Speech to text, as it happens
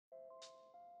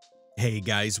Hey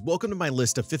guys, welcome to my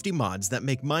list of 50 mods that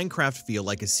make Minecraft feel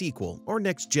like a sequel or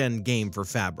next-gen game for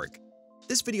Fabric.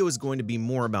 This video is going to be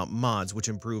more about mods which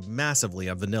improve massively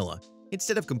on vanilla,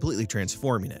 instead of completely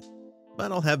transforming it.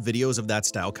 But I'll have videos of that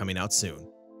style coming out soon.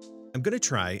 I'm going to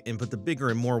try and put the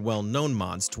bigger and more well-known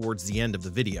mods towards the end of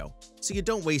the video, so you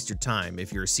don't waste your time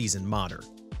if you're a seasoned modder.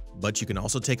 But you can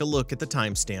also take a look at the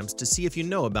timestamps to see if you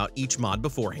know about each mod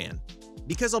beforehand.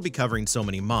 Because I'll be covering so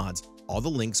many mods, all the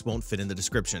links won't fit in the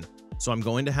description, so I'm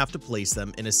going to have to place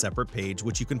them in a separate page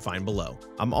which you can find below.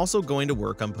 I'm also going to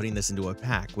work on putting this into a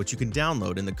pack which you can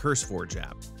download in the CurseForge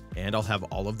app, and I'll have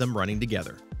all of them running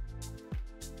together.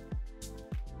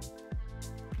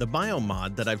 The biome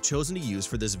mod that I've chosen to use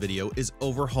for this video is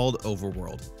Overhauled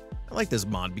Overworld. I like this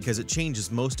mod because it changes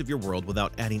most of your world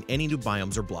without adding any new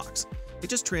biomes or blocks. It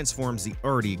just transforms the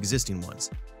already existing ones.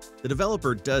 The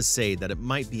developer does say that it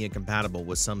might be incompatible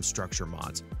with some structure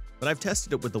mods, but I've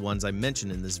tested it with the ones I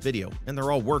mentioned in this video, and they're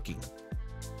all working.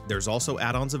 There's also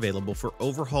add-ons available for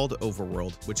Overhauled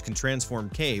Overworld, which can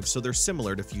transform caves so they're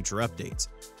similar to future updates,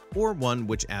 or one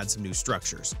which adds some new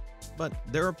structures. But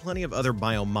there are plenty of other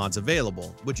biome mods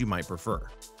available, which you might prefer.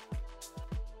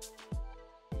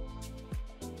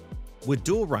 With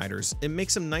dual riders, it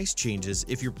makes some nice changes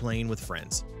if you're playing with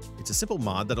friends. It's a simple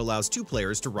mod that allows two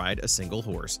players to ride a single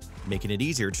horse, making it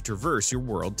easier to traverse your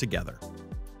world together.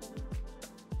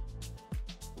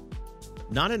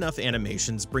 Not enough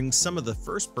animations bring some of the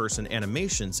first-person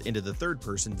animations into the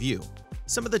third-person view.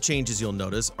 Some of the changes you'll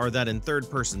notice are that in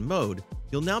third-person mode,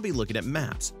 you'll now be looking at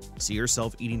maps, see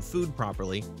yourself eating food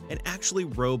properly, and actually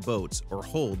row boats or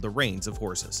hold the reins of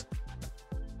horses.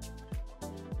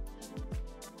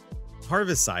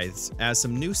 Harvest scythes add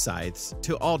some new scythes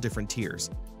to all different tiers.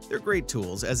 They're great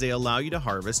tools as they allow you to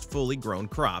harvest fully grown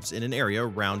crops in an area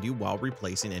around you while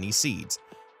replacing any seeds,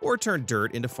 or turn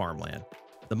dirt into farmland.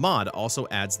 The mod also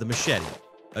adds the machete,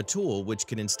 a tool which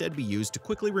can instead be used to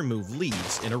quickly remove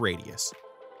leaves in a radius.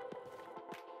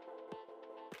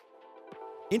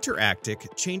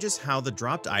 Interactic changes how the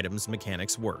dropped items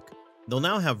mechanics work. They'll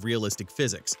now have realistic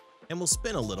physics, and will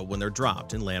spin a little when they're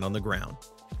dropped and land on the ground.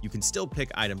 You can still pick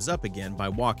items up again by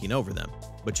walking over them,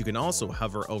 but you can also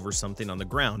hover over something on the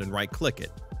ground and right-click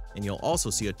it, and you'll also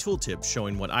see a tooltip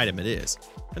showing what item it is.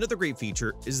 Another great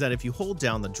feature is that if you hold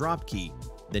down the drop key,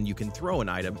 then you can throw an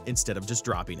item instead of just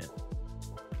dropping it.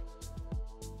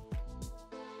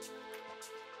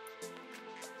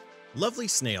 Lovely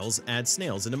snails add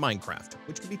snails into Minecraft,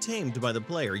 which can be tamed by the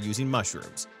player using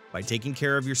mushrooms. By taking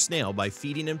care of your snail by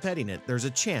feeding and petting it, there's a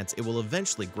chance it will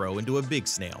eventually grow into a big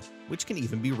snail, which can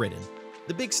even be ridden.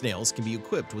 The big snails can be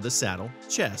equipped with a saddle,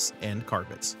 chests, and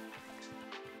carpets.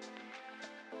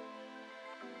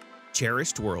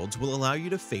 Cherished worlds will allow you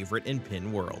to favorite and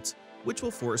pin worlds, which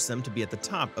will force them to be at the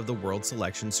top of the world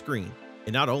selection screen.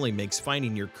 It not only makes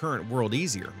finding your current world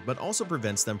easier, but also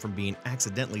prevents them from being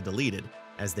accidentally deleted,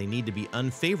 as they need to be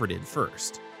unfavorited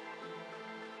first.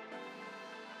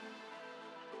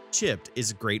 Chipped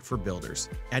is great for builders,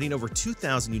 adding over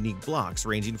 2,000 unique blocks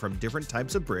ranging from different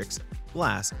types of bricks,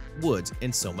 glass, woods,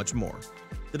 and so much more.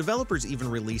 The developers even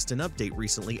released an update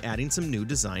recently adding some new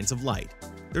designs of light.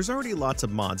 There's already lots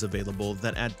of mods available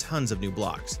that add tons of new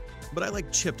blocks, but I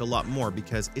like Chipped a lot more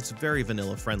because it's very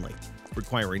vanilla friendly,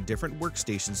 requiring different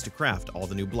workstations to craft all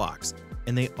the new blocks,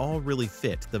 and they all really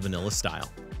fit the vanilla style.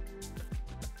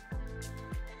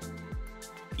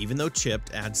 Even though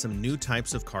Chipped adds some new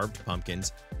types of carved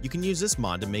pumpkins, you can use this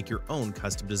mod to make your own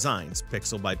custom designs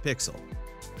pixel by pixel.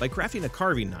 By crafting a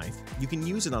carving knife, you can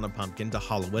use it on a pumpkin to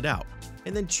hollow it out,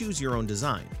 and then choose your own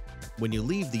design. When you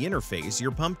leave the interface,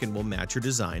 your pumpkin will match your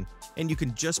design, and you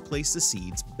can just place the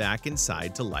seeds back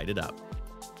inside to light it up.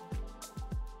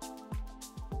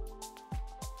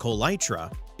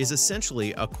 Coelytra is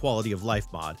essentially a quality of life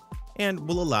mod, and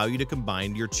will allow you to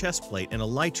combine your chest plate and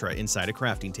elytra inside a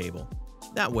crafting table.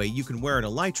 That way you can wear an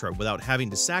elytra without having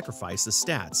to sacrifice the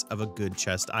stats of a good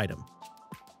chest item.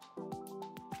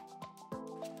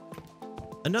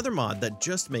 Another mod that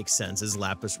just makes sense is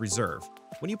Lapis Reserve.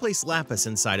 When you place lapis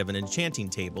inside of an enchanting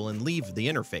table and leave the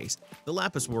interface, the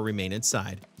lapis will remain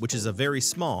inside, which is a very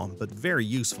small but very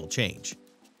useful change.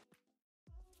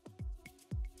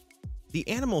 The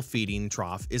animal feeding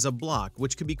trough is a block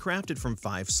which can be crafted from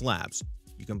 5 slabs.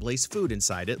 You can place food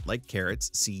inside it like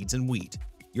carrots, seeds, and wheat.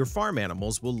 Your farm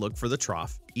animals will look for the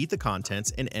trough, eat the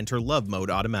contents, and enter love mode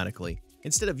automatically,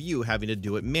 instead of you having to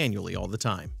do it manually all the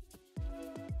time.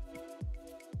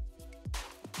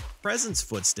 Presence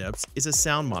Footsteps is a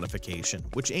sound modification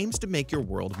which aims to make your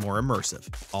world more immersive.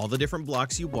 All the different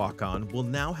blocks you walk on will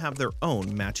now have their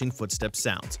own matching footstep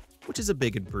sounds, which is a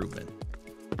big improvement.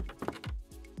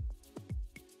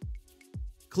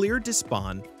 Clear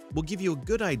Despawn will give you a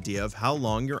good idea of how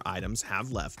long your items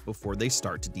have left before they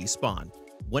start to despawn.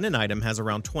 When an item has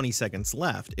around 20 seconds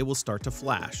left, it will start to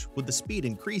flash, with the speed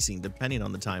increasing depending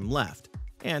on the time left,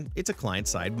 and it's a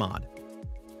client-side mod.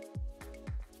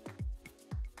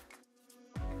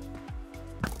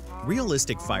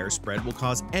 Realistic fire spread will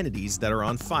cause entities that are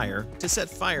on fire to set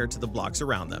fire to the blocks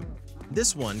around them.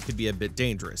 This one could be a bit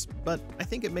dangerous, but I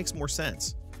think it makes more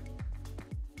sense.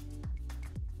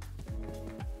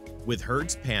 With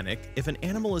Herds Panic, if an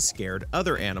animal is scared,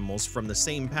 other animals from the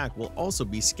same pack will also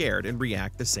be scared and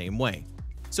react the same way.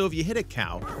 So if you hit a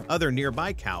cow, other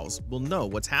nearby cows will know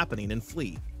what's happening and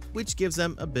flee, which gives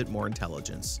them a bit more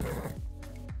intelligence.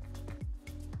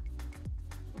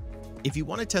 If you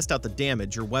want to test out the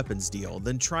damage your weapons deal,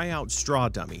 then try out straw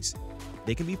dummies.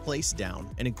 They can be placed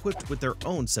down and equipped with their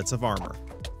own sets of armor.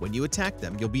 When you attack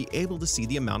them, you'll be able to see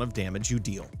the amount of damage you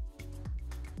deal.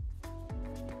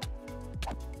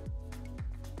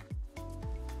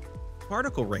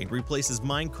 Particle Rain replaces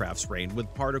Minecraft's rain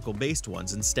with particle-based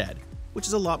ones instead, which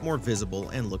is a lot more visible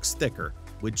and looks thicker,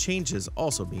 with changes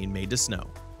also being made to snow.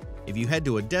 If you head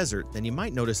to a desert, then you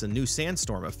might notice a new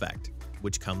sandstorm effect,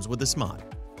 which comes with this mod.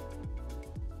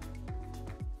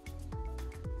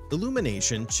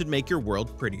 Illumination should make your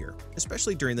world prettier,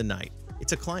 especially during the night.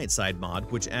 It's a client-side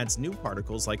mod which adds new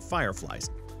particles like fireflies,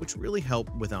 which really help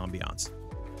with ambiance.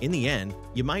 In the end,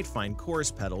 you might find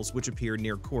chorus petals which appear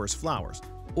near chorus flowers,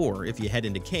 or if you head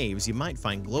into caves, you might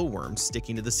find glowworms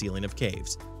sticking to the ceiling of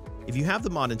caves. If you have the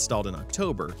mod installed in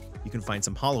October, you can find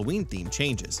some Halloween-themed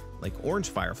changes, like orange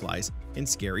fireflies and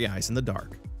scary eyes in the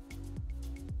dark.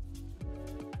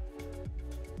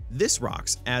 This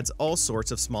Rocks adds all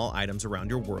sorts of small items around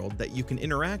your world that you can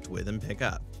interact with and pick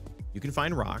up. You can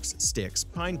find rocks, sticks,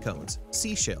 pine cones,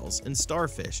 seashells, and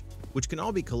starfish, which can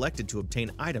all be collected to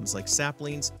obtain items like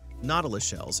saplings, nautilus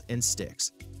shells, and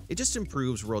sticks. It just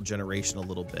improves world generation a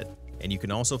little bit, and you can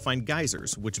also find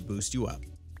geysers, which boost you up.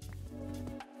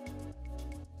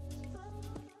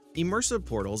 Immersive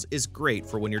Portals is great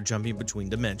for when you're jumping between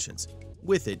dimensions.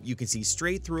 With it, you can see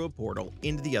straight through a portal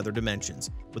into the other dimensions,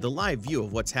 with a live view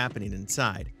of what's happening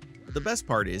inside. But the best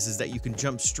part is that you can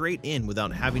jump straight in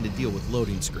without having to deal with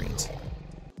loading screens.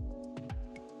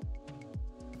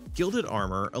 Gilded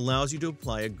Armor allows you to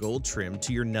apply a gold trim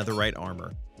to your netherite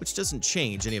armor, which doesn't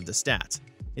change any of the stats.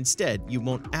 Instead, you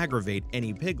won't aggravate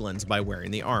any piglins by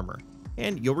wearing the armor,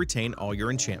 and you'll retain all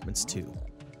your enchantments too.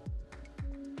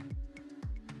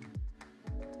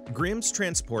 Grimm's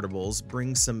Transportables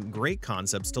brings some great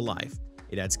concepts to life.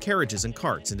 It adds carriages and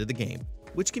carts into the game,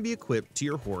 which can be equipped to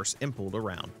your horse and pulled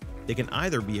around. They can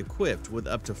either be equipped with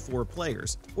up to 4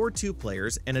 players, or 2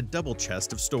 players and a double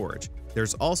chest of storage.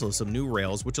 There's also some new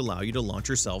rails which allow you to launch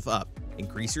yourself up,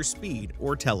 increase your speed,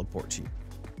 or teleport you.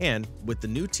 And with the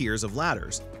new tiers of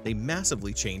ladders, they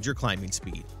massively change your climbing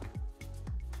speed.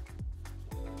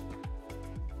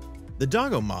 The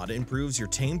Doggo mod improves your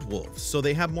tamed wolves so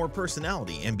they have more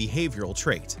personality and behavioral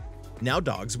traits. Now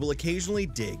dogs will occasionally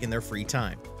dig in their free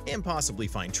time and possibly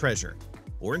find treasure,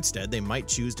 or instead they might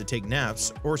choose to take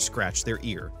naps or scratch their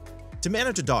ear. To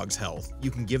manage a dog's health, you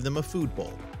can give them a food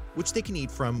bowl, which they can eat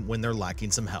from when they're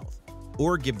lacking some health,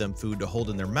 or give them food to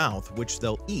hold in their mouth which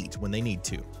they'll eat when they need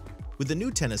to. With the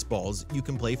new tennis balls, you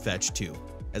can play fetch too,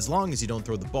 as long as you don't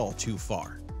throw the ball too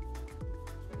far.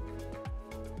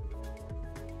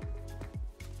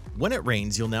 When it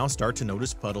rains, you'll now start to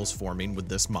notice puddles forming with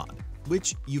this mod,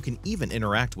 which you can even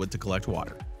interact with to collect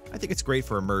water. I think it's great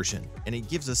for immersion, and it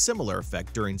gives a similar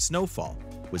effect during snowfall,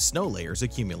 with snow layers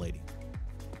accumulating.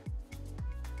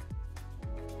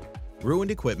 Ruined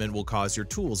equipment will cause your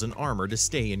tools and armor to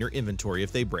stay in your inventory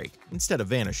if they break, instead of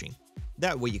vanishing.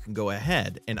 That way you can go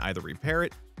ahead and either repair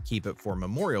it, keep it for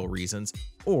memorial reasons,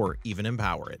 or even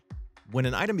empower it. When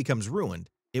an item becomes ruined,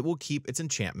 it will keep its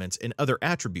enchantments and other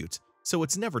attributes, so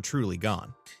it's never truly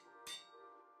gone.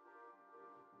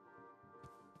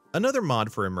 Another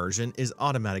mod for immersion is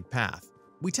Automatic Path.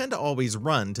 We tend to always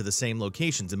run to the same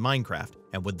locations in Minecraft,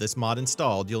 and with this mod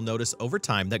installed, you'll notice over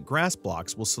time that grass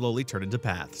blocks will slowly turn into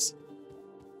paths.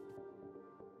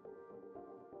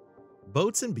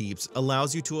 Boats and Beeps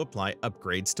allows you to apply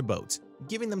upgrades to boats,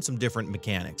 giving them some different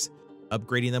mechanics.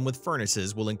 Upgrading them with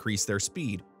furnaces will increase their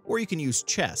speed, or you can use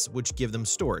chests, which give them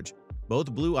storage.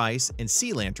 Both blue ice and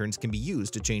sea lanterns can be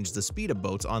used to change the speed of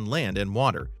boats on land and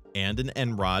water, and an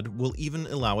end rod will even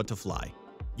allow it to fly.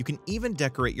 You can even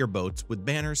decorate your boats with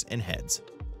banners and heads.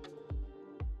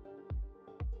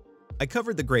 I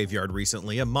covered the Graveyard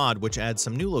recently, a mod which adds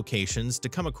some new locations to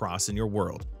come across in your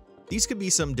world. These could be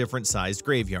some different sized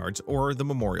graveyards or the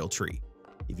memorial tree.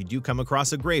 If you do come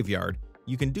across a graveyard,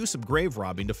 you can do some grave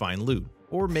robbing to find loot.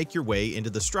 or make your way into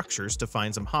the structures to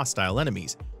find some hostile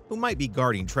enemies who might be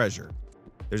guarding treasure.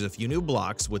 There's a few new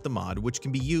blocks with the mod which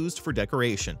can be used for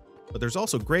decoration, but there's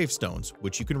also gravestones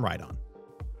which you can write on.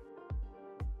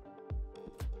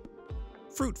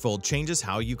 Fruitful changes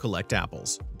how you collect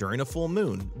apples. During a full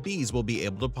moon, bees will be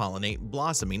able to pollinate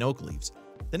blossoming oak leaves.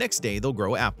 The next day they'll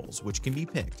grow apples which can be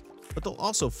picked, but they'll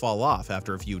also fall off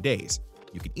after a few days.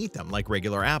 You can eat them like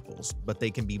regular apples, but they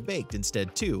can be baked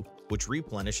instead too, which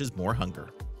replenishes more hunger.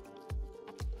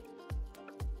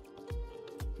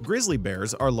 Grizzly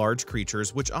bears are large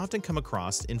creatures which often come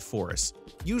across in forests,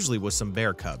 usually with some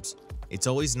bear cubs. It's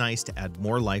always nice to add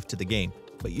more life to the game,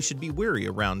 but you should be wary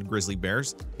around grizzly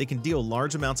bears. They can deal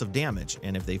large amounts of damage,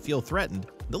 and if they feel threatened,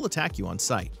 they'll attack you on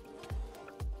sight.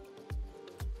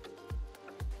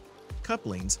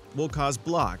 Couplings will cause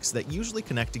blocks that usually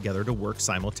connect together to work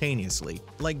simultaneously,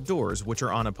 like doors which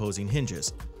are on opposing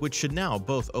hinges, which should now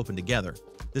both open together.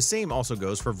 The same also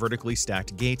goes for vertically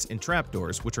stacked gates and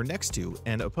trapdoors which are next to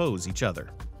and oppose each other.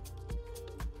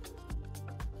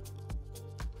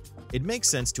 It makes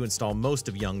sense to install most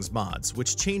of Young's mods,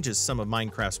 which changes some of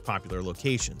Minecraft's popular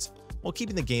locations, while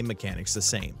keeping the game mechanics the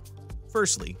same.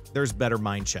 Firstly, there's Better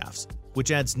Mineshafts,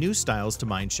 which adds new styles to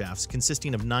mineshafts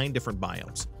consisting of 9 different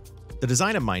biomes. The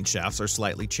design of mineshafts are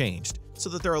slightly changed, so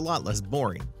that they're a lot less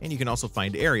boring, and you can also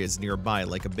find areas nearby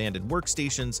like abandoned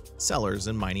workstations, cellars,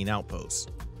 and mining outposts.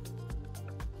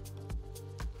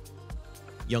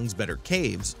 Young's Better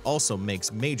Caves also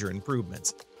makes major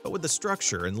improvements, but with the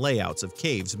structure and layouts of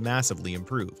caves massively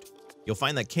improved. You'll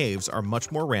find that caves are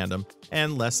much more random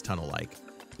and less tunnel-like.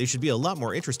 They should be a lot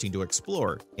more interesting to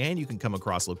explore, and you can come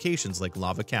across locations like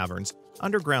lava caverns,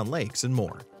 underground lakes, and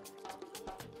more.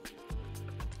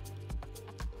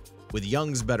 With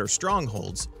Young's Better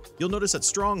Strongholds, you'll notice that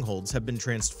strongholds have been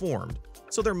transformed,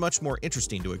 so they're much more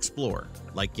interesting to explore.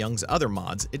 Like Young's other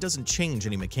mods, it doesn't change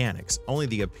any mechanics, only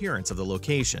the appearance of the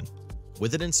location.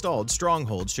 With it installed,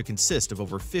 strongholds should consist of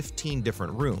over 15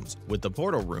 different rooms, with the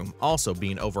portal room also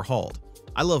being overhauled.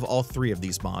 I love all 3 of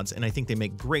these mods, and I think they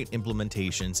make great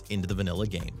implementations into the vanilla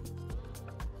game.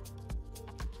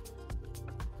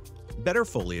 Better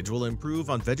Foliage will improve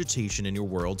on vegetation in your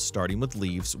world, starting with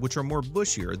leaves which are more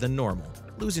bushier than normal,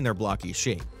 losing their blocky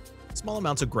shape. Small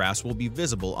amounts of grass will be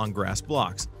visible on grass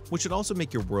blocks, which should also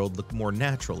make your world look more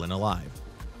natural and alive.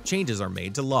 Changes are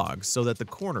made to logs so that the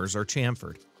corners are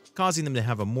chamfered, causing them to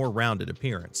have a more rounded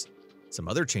appearance. Some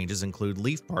other changes include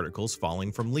leaf particles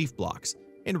falling from leaf blocks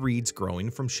and reeds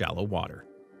growing from shallow water.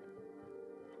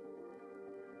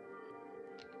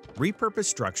 Repurposed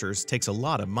structures takes a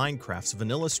lot of Minecraft's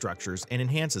vanilla structures and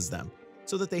enhances them,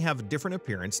 so that they have a different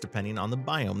appearance depending on the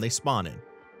biome they spawn in.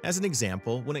 As an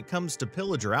example, when it comes to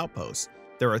pillager outposts,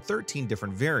 there are 13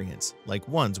 different variants, like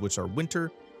ones which are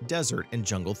winter, desert, and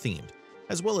jungle themed.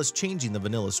 As well as changing the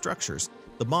vanilla structures,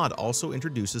 the mod also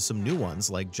introduces some new ones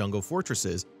like jungle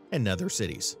fortresses and nether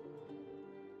cities.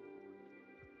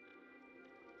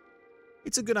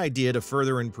 It's a good idea to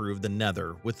further improve the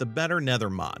nether with the Better Nether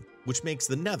mod, which makes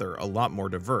the nether a lot more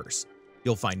diverse.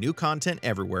 You'll find new content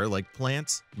everywhere like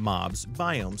plants, mobs,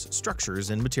 biomes, structures,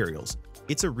 and materials.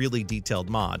 It's a really detailed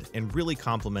mod and really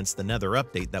complements the nether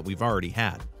update that we've already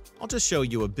had. I'll just show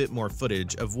you a bit more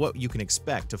footage of what you can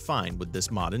expect to find with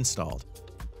this mod installed.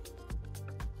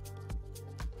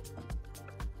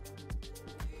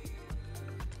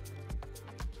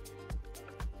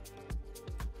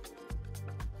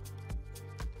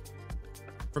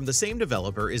 From the same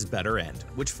developer is Better End,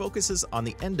 which focuses on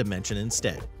the end dimension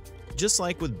instead. Just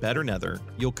like with Better Nether,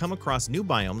 you'll come across new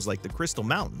biomes like the Crystal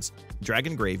Mountains,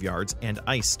 Dragon Graveyards, and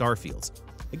Ice Starfields.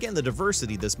 Again, the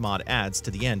diversity this mod adds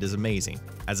to the end is amazing,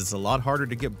 as it's a lot harder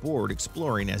to get bored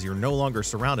exploring as you're no longer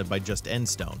surrounded by just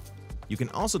endstone. You can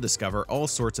also discover all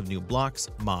sorts of new blocks,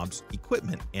 mobs,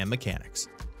 equipment, and mechanics.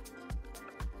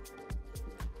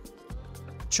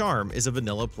 Charm is a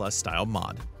Vanilla Plus style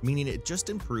mod, meaning it just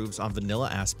improves on vanilla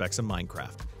aspects of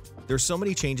Minecraft. There's so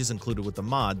many changes included with the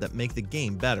mod that make the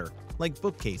game better, like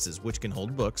bookcases which can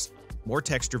hold books, more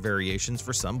texture variations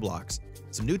for some blocks,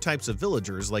 some new types of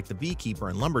villagers like the beekeeper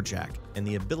and lumberjack, and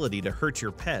the ability to hurt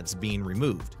your pets being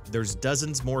removed. There's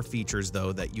dozens more features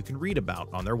though that you can read about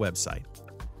on their website.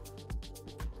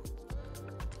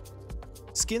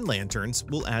 Skin lanterns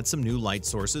will add some new light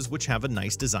sources which have a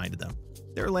nice design to them.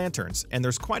 They're lanterns, and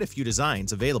there's quite a few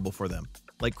designs available for them,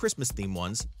 like Christmas-themed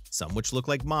ones, some which look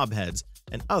like mob heads,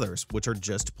 and others which are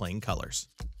just plain colors.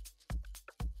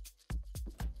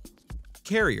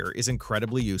 Carrier is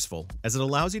incredibly useful, as it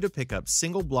allows you to pick up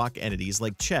single-block entities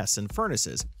like chests and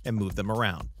furnaces and move them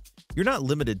around. You're not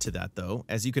limited to that though,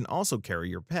 as you can also carry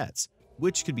your pets.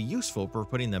 which could be useful for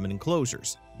putting them in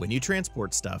enclosures. When you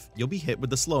transport stuff, you'll be hit with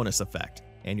the slowness effect,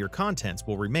 and your contents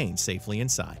will remain safely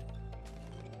inside.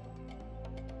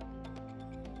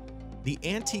 The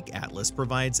Antique Atlas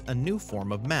provides a new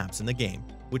form of maps in the game,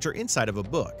 which are inside of a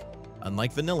book.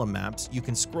 Unlike vanilla maps, you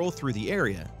can scroll through the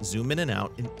area, zoom in and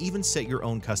out, and even set your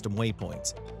own custom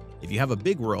waypoints. If you have a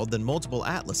big world, then multiple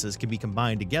atlases can be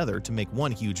combined together to make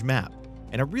one huge map,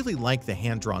 and I really like the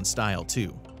hand-drawn style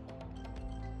too.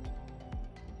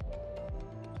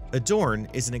 Adorn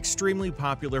is an extremely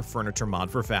popular furniture mod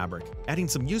for Fabric, adding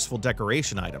some useful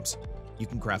decoration items. You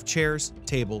can craft chairs,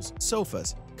 tables,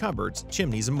 sofas, cupboards,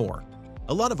 chimneys, and more.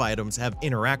 A lot of items have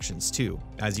interactions too,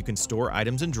 as you can store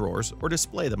items in drawers or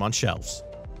display them on shelves.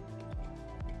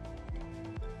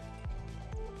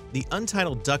 The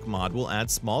Untitled Duck mod will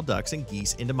add small ducks and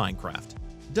geese into Minecraft.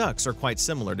 Ducks are quite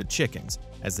similar to chickens,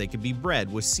 as they can be bred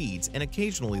with seeds and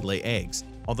occasionally lay eggs,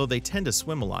 although they tend to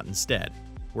swim a lot instead.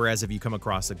 Whereas if you come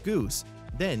across a goose,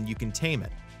 then you can tame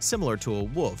it, similar to a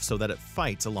wolf so that it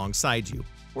fights alongside you,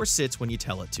 or sits when you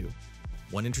tell it to.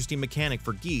 One interesting mechanic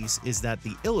for geese is that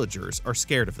the illagers are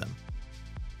scared of them.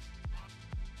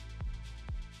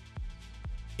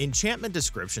 Enchantment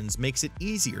descriptions makes it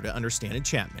easier to understand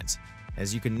enchantments,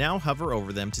 as you can now hover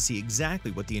over them to see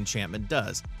exactly what the enchantment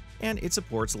does, and it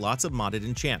supports lots of modded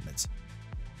enchantments.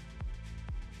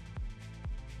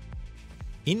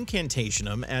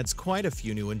 Incantationum adds quite a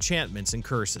few new enchantments and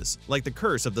curses, like the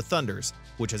Curse of the Thunders,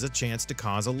 which has a chance to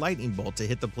cause a lightning bolt to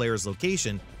hit the player's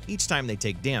location each time they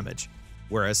take damage,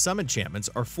 whereas some enchantments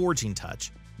are Forging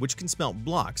Touch, which can smelt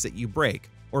blocks that you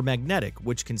break, or Magnetic,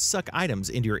 which can suck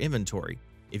items into your inventory.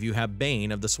 If you have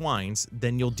Bane of the Swines,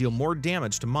 then you'll deal more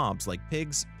damage to mobs like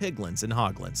pigs, piglins, and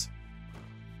hoglins.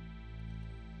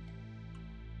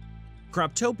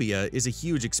 Croptopia is a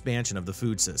huge expansion of the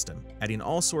food system, adding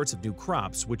all sorts of new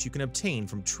crops which you can obtain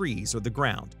from trees or the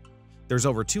ground. There's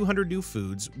over 200 new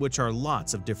foods, which are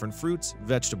lots of different fruits,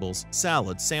 vegetables,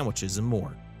 salads, sandwiches, and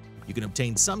more. You can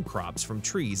obtain some crops from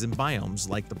trees and biomes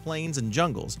like the plains and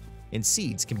jungles, and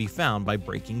seeds can be found by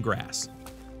breaking grass.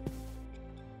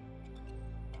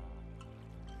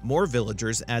 More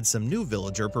villagers add some new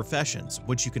villager professions,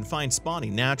 which you can find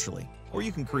spawning naturally, or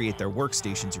you can create their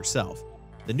workstations yourself.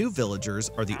 The new villagers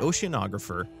are the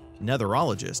Oceanographer,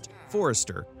 Netherologist,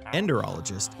 Forester,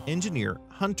 Enderologist, Engineer,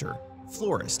 Hunter,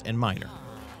 Florist, and Miner.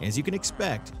 As you can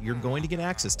expect, you're going to get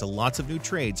access to lots of new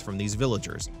trades from these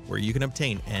villagers, where you can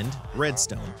obtain End,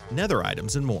 Redstone, Nether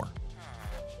items, and more.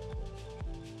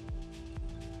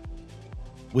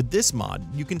 With this mod,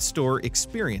 you can store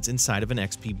experience inside of an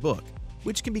XP book,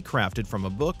 which can be crafted from a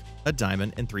book, a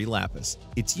diamond, and 3 lapis.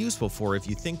 It's useful for if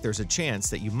you think there's a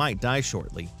chance that you might die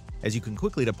shortly, as you can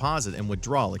quickly deposit and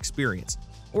withdraw experience,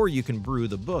 or you can brew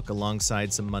the book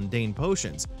alongside some mundane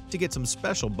potions to get some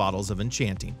special bottles of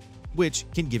enchanting, which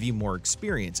can give you more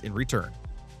experience in return.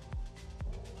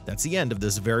 That's the end of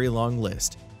this very long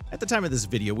list. At the time of this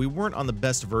video, we weren't on the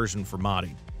best version for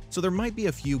modding, so there might be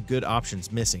a few good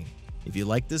options missing. If you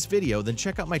liked this video, then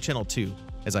check out my channel too,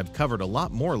 as I've covered a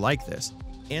lot more like this,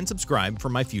 and subscribe for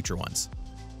my future ones.